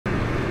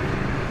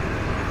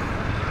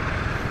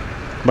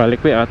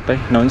Balik we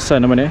atay. Naunsa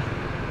naman eh.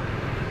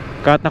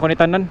 Kat na ko ni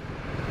tanan.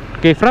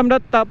 Okay, from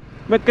the top,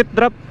 make it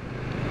drop.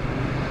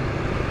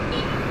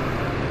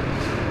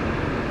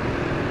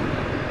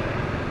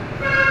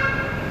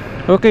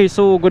 Okay,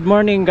 so good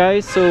morning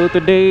guys. So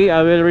today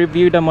I will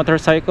review the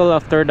motorcycle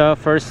after the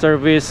first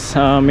service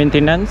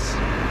maintenance.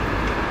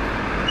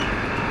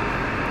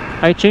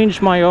 I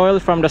changed my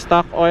oil from the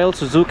stock oil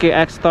Suzuki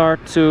X-Star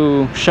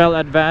to Shell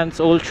Advance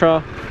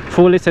Ultra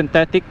fully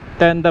synthetic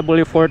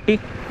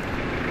 10W40.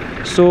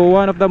 So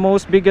one of the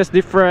most biggest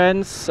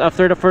difference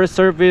after the first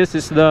service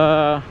is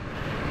the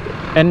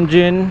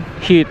engine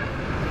heat.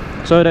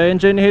 So the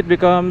engine heat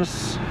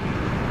becomes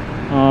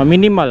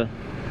minimal.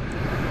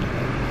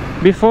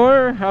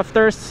 Before,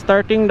 after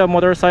starting the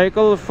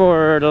motorcycle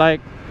for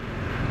like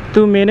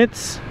 2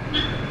 minutes,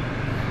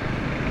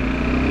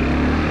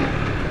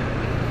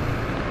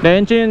 the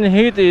engine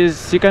heat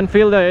is, you can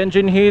feel the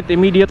engine heat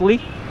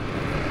immediately.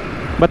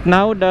 But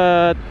now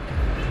that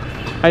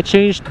I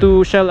changed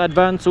to Shell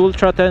Advance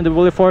Ultra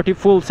 10W40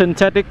 full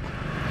synthetic,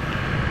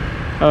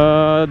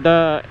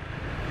 the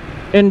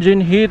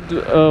engine heat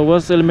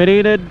was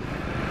eliminated.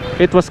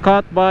 It was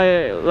cut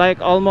by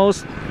like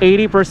almost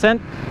 80%.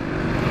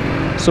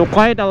 So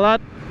quite a lot,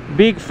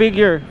 big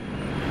figure.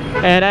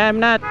 And I am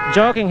not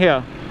joking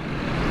here.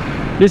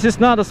 This is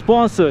not a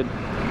sponsored.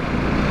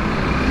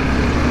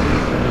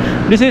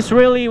 This is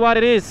really what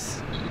it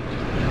is.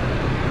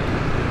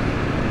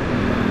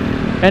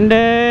 And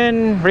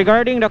then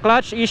regarding the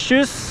clutch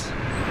issues,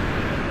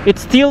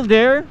 it's still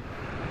there.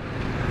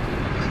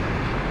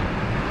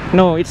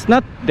 No, it's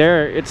not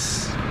there.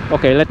 It's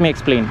okay, let me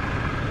explain.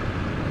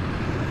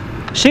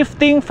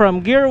 Shifting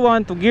from gear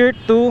 1 to gear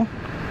 2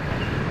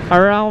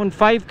 around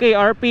 5k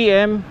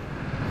RPM,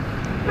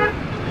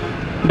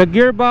 the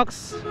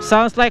gearbox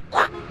sounds like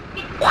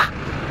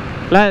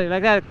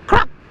that,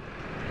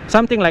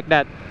 something like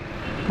that.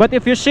 But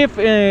if you shift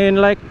in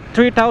like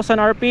 3000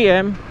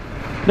 RPM,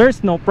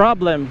 there's no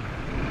problem.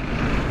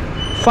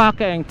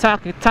 Fucking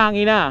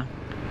tangina.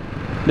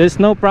 There's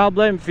no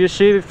problem if you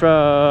shift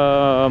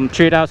from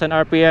 3000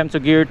 RPM to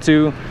gear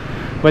 2.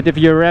 But if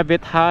you rev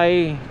it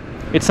high,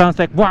 it sounds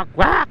like whack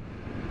whack.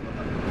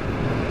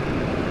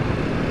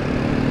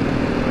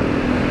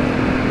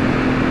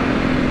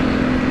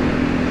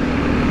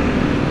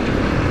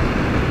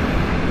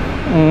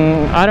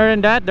 Other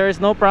than that, there is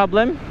no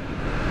problem.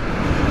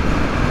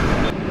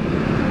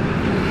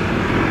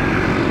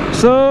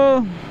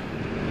 So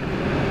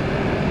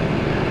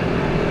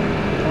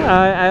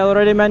I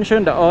already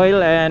mentioned the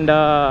oil and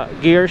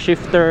gear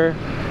shifter.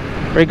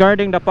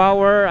 Regarding the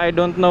power, I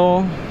don't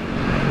know.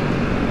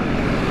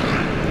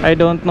 I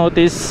didn't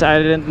notice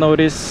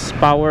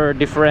power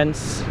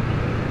difference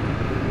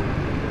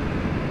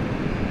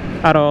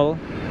at all.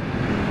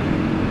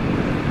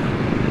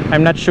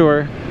 I'm not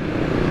sure.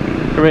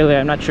 Really,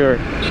 I'm not sure.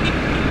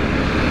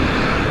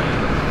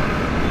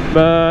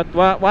 But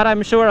what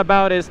I'm sure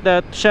about is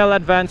that Shell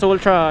Advance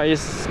Ultra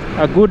is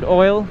a good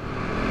oil.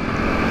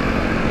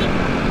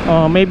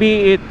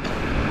 Maybe it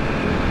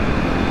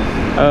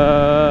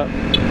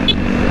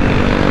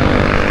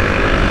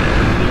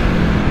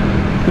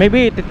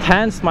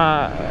enhances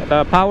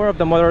the power of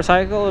the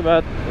motorcycle,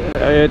 but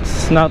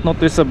it's not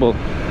noticeable.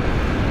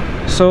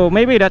 So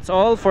maybe that's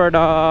all for the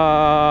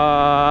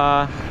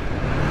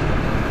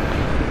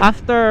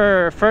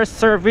after first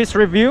service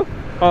review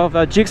of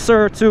a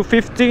Gixxer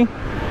 250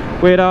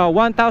 with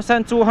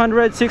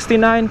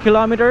 1269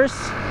 kilometers.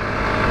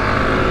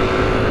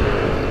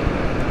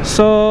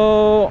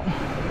 So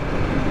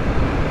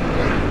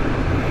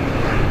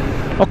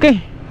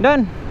okay,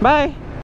 done. Bye.